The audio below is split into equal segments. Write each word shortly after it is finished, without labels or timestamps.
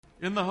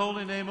In the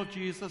holy name of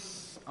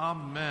Jesus,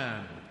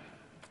 amen.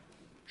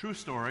 True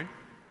story.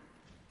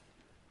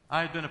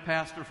 I had been a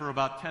pastor for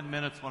about 10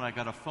 minutes when I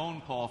got a phone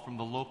call from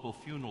the local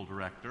funeral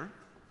director.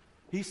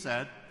 He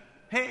said,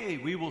 "Hey,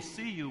 we will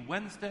see you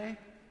Wednesday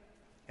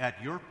at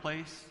your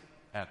place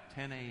at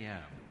 10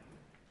 a.m.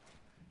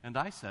 And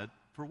I said,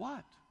 "For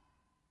what?"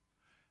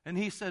 And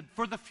he said,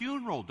 "For the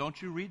funeral.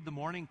 Don't you read the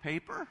morning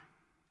paper?"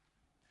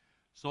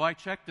 So I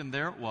checked, and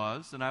there it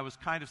was, and I was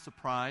kind of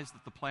surprised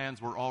that the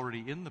plans were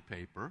already in the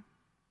paper.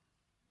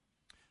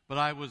 But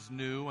I was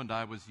new, and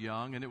I was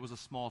young, and it was a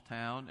small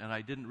town, and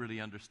I didn't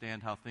really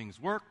understand how things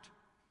worked.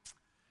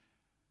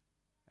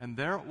 And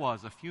there it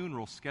was, a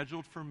funeral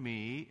scheduled for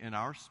me in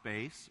our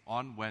space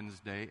on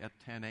Wednesday at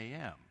 10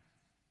 a.m.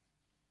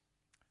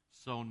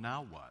 So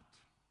now what?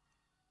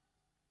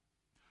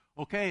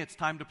 Okay, it's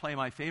time to play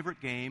my favorite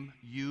game,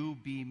 You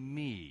Be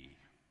Me.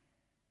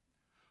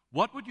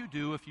 What would you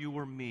do if you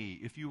were me,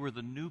 if you were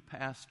the new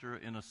pastor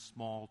in a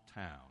small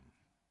town?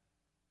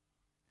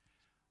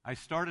 I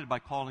started by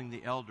calling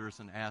the elders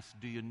and asked,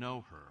 "Do you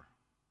know her?"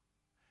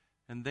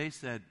 And they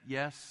said,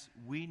 "Yes,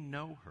 we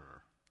know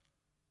her.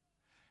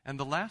 And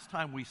the last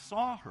time we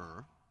saw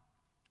her,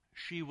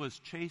 she was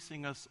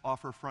chasing us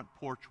off her front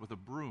porch with a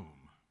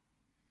broom."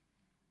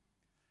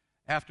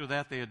 After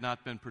that, they had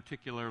not been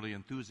particularly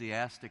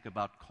enthusiastic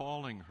about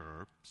calling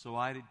her, so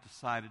I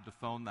decided to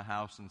phone the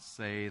house and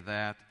say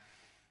that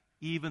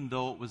even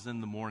though it was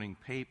in the morning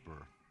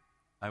paper,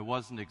 I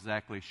wasn't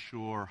exactly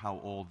sure how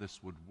all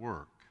this would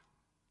work.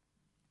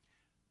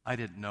 I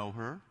didn't know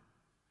her,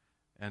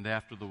 and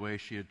after the way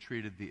she had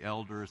treated the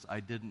elders, I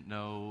didn't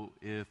know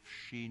if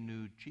she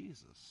knew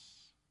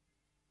Jesus.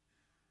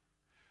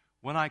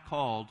 When I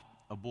called,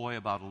 a boy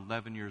about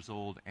 11 years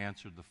old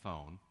answered the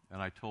phone,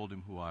 and I told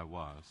him who I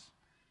was.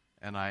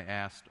 And I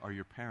asked, "Are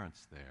your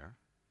parents there?"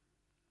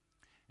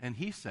 And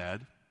he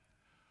said,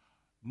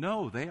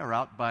 "No, they are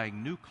out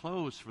buying new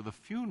clothes for the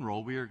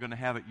funeral we are going to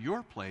have at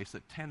your place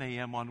at 10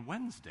 a.m. on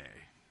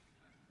Wednesday."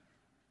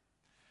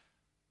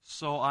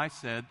 So I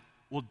said,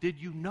 "Well, did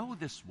you know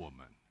this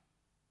woman?"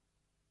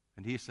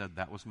 And he said,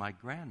 "That was my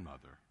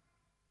grandmother."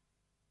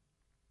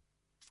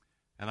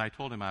 And I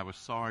told him I was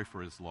sorry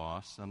for his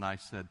loss, and I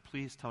said,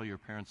 "Please tell your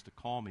parents to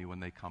call me when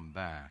they come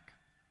back."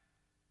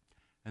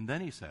 And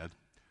then he said,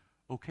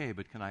 "Okay,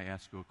 but can I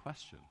ask you a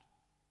question?"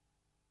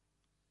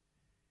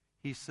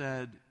 He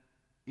said,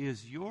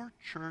 "Is your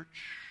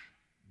church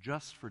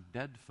just for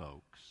dead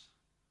folks,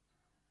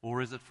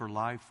 or is it for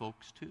live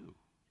folks too?"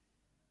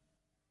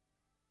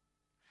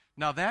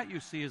 Now that, you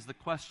see, is the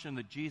question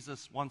that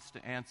Jesus wants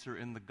to answer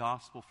in the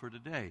gospel for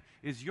today.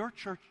 Is your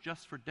church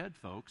just for dead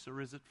folks, or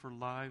is it for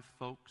live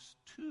folks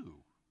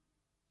too?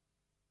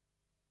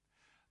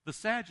 The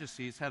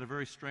Sadducees had a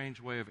very strange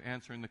way of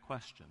answering the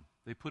question.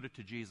 They put it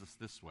to Jesus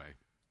this way: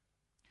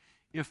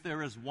 if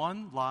there is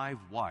one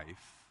live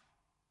wife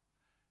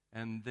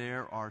and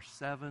there are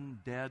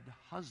 7 dead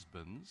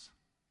husbands,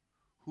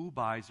 who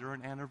buys her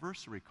an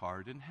anniversary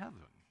card in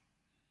heaven?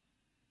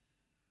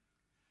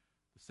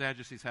 The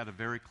Sadducees had a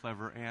very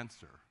clever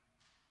answer.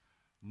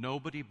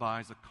 Nobody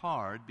buys a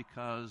card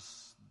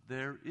because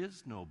there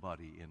is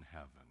nobody in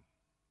heaven.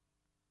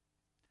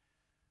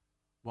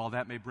 While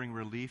that may bring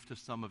relief to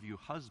some of you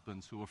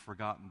husbands who have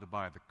forgotten to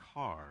buy the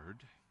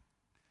card,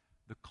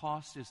 the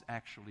cost is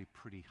actually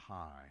pretty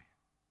high.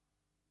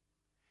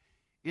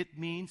 It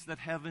means that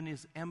heaven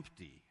is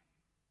empty.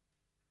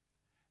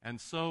 And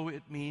so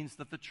it means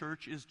that the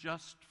church is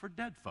just for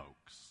dead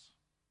folks.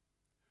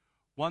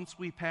 Once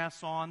we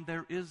pass on,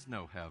 there is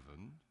no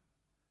heaven,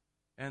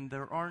 and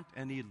there aren't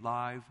any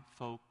live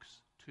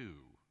folks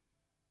too.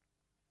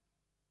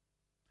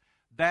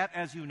 That,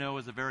 as you know,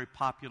 is a very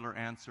popular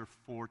answer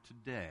for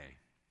today.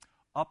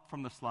 Up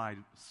from the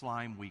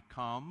slime we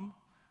come,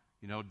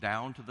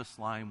 down to the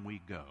slime we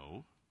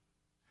go.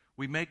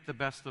 We make the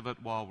best of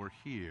it while we're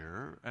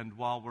here, and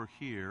while we're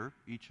here,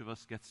 each of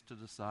us gets to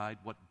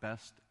decide what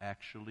best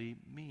actually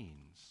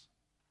means.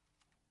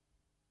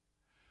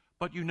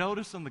 But you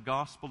notice in the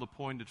gospel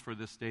appointed for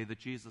this day that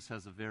Jesus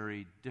has a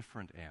very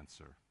different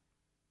answer.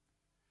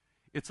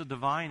 It's a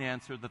divine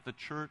answer that the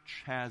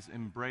church has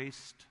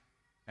embraced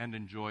and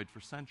enjoyed for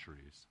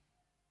centuries.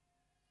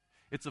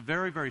 It's a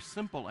very, very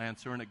simple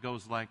answer, and it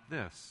goes like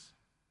this: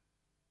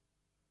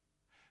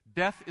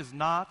 death is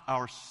not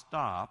our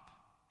stop.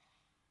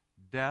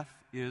 Death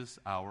is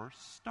our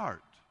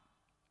start.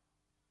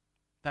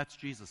 That's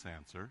Jesus'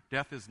 answer.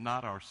 Death is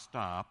not our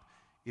stop,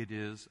 it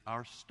is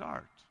our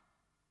start.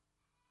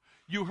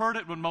 You heard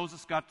it when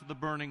Moses got to the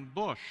burning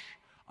bush.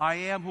 "I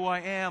am who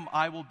I am,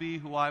 I will be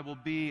who I will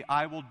be,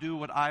 I will do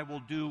what I will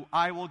do,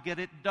 I will get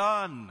it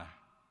done."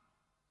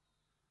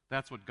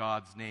 That's what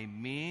God's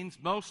name means.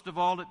 Most of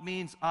all, it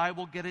means I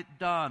will get it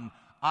done.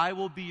 I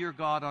will be your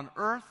God on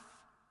earth.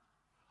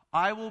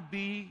 I will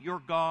be your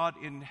God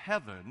in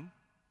heaven.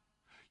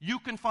 You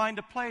can find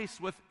a place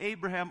with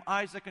Abraham,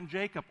 Isaac, and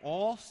Jacob,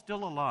 all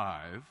still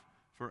alive,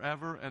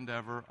 forever and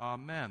ever.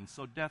 Amen.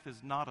 So death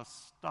is not a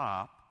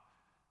stop.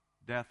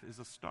 Death is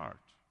a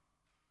start.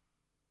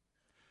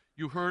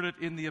 You heard it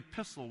in the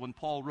epistle when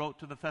Paul wrote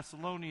to the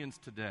Thessalonians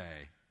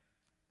today.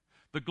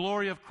 The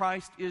glory of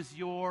Christ is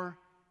your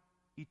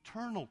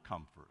eternal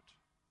comfort.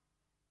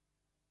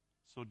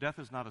 So death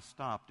is not a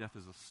stop, death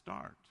is a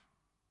start.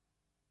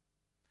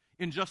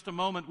 In just a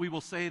moment, we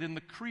will say it in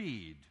the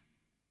Creed.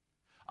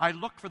 I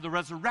look for the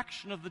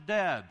resurrection of the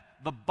dead,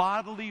 the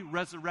bodily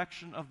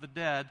resurrection of the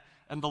dead,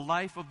 and the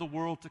life of the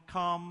world to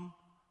come.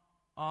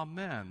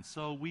 Amen.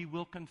 So we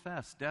will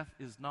confess, death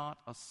is not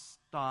a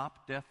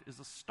stop, death is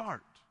a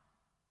start.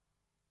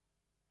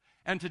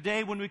 And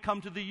today when we come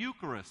to the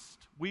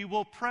Eucharist, we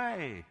will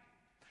pray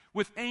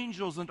with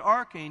angels and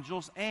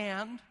archangels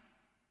and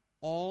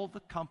all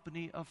the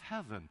company of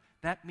heaven.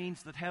 That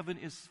means that heaven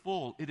is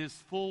full. It is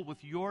full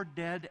with your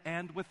dead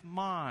and with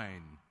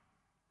mine,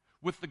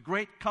 with the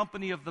great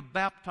company of the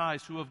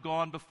baptized who have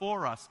gone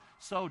before us.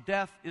 So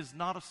death is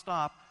not a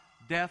stop,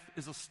 death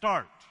is a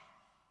start.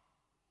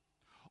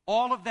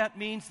 All of that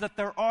means that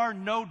there are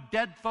no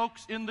dead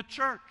folks in the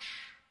church.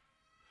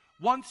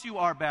 Once you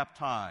are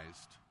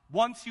baptized,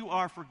 once you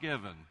are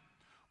forgiven,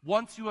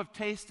 once you have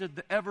tasted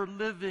the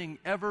ever-living,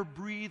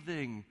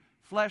 ever-breathing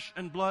flesh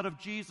and blood of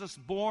Jesus,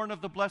 born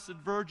of the Blessed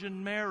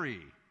Virgin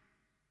Mary,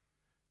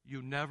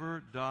 you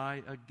never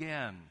die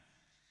again.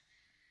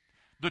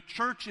 The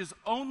church is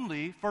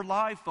only for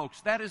live folks.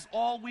 That is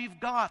all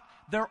we've got.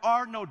 There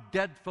are no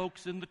dead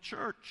folks in the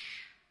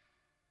church.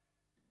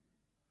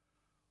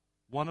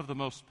 One of the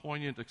most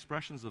poignant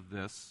expressions of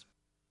this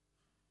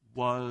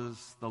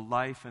was the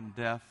life and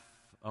death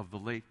of the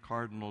late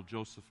Cardinal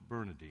Joseph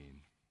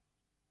Bernardin.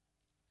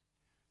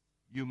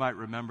 You might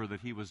remember that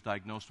he was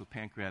diagnosed with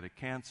pancreatic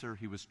cancer.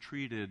 He was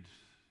treated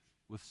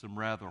with some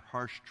rather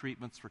harsh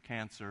treatments for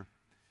cancer.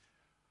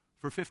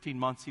 For 15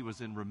 months he was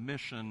in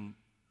remission,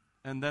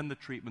 and then the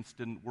treatments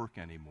didn't work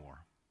anymore.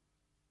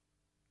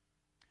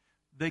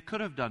 They could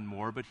have done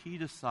more, but he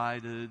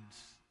decided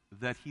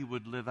that he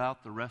would live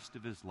out the rest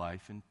of his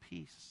life in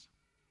peace.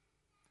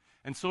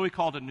 And so he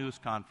called a news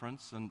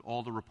conference, and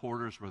all the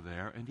reporters were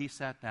there, and he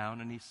sat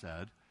down and he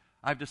said,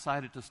 I've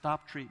decided to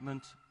stop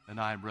treatment, and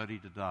I'm ready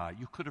to die.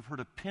 You could have heard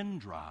a pin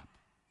drop.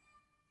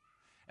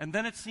 And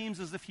then it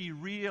seems as if he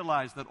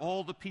realized that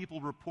all the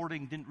people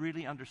reporting didn't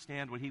really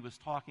understand what he was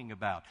talking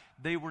about.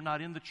 They were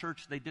not in the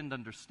church, they didn't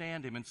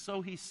understand him. And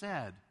so he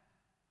said,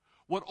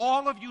 what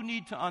all of you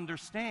need to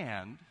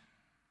understand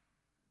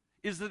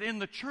is that in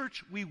the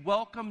church we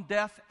welcome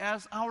death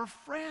as our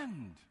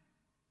friend.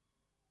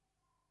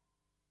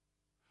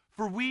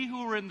 For we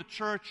who are in the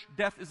church,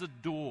 death is a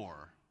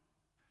door.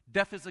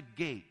 Death is a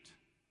gate.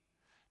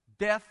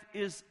 Death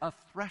is a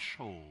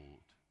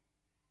threshold.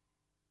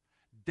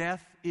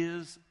 Death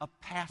is a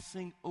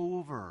passing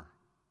over.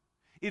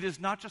 It is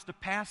not just a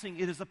passing,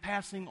 it is a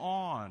passing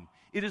on.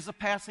 It is a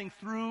passing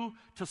through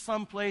to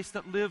some place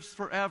that lives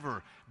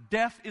forever.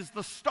 Death is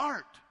the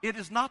start. It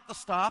is not the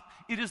stop.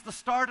 It is the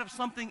start of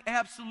something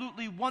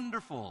absolutely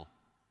wonderful.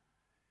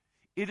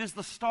 It is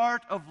the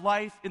start of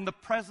life in the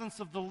presence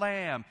of the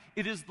Lamb.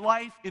 It is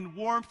life in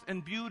warmth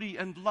and beauty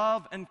and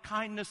love and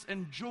kindness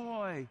and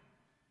joy.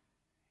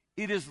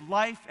 It is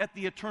life at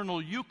the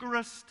eternal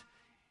Eucharist.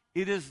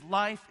 It is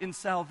life in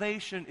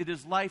salvation. It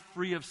is life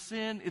free of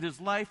sin. It is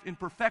life in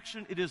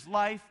perfection. It is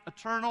life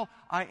eternal.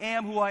 I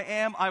am who I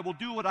am. I will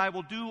do what I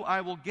will do.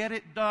 I will get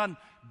it done.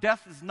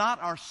 Death is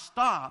not our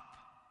stop.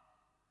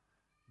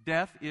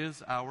 Death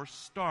is our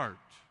start.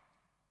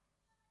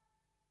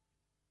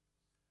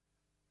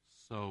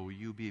 So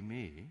you be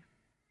me.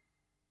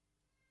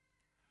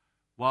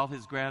 While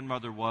his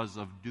grandmother was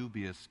of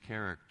dubious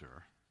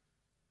character,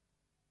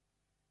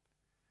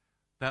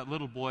 that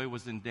little boy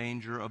was in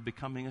danger of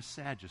becoming a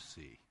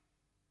Sadducee.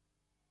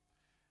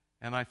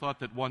 And I thought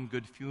that one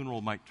good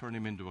funeral might turn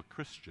him into a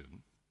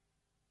Christian.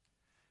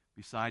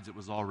 Besides, it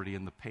was already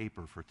in the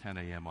paper for 10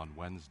 a.m. on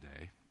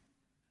Wednesday.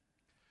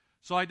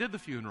 So I did the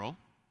funeral,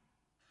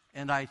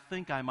 and I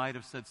think I might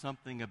have said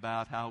something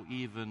about how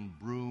even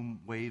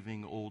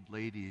broom-waving old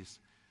ladies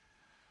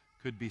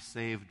could be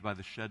saved by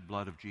the shed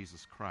blood of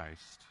Jesus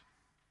Christ.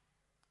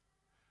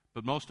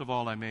 But most of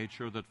all, I made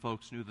sure that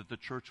folks knew that the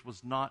church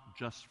was not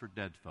just for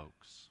dead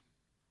folks.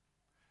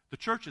 The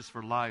church is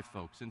for live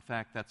folks. In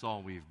fact, that's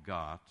all we've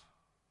got.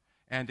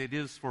 And it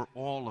is for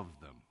all of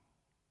them.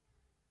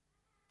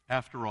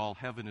 After all,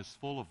 heaven is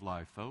full of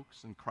live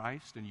folks in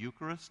Christ and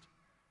Eucharist,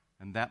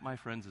 and that, my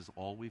friends, is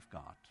all we've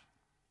got.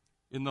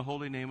 In the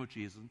holy name of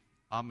Jesus,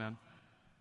 amen.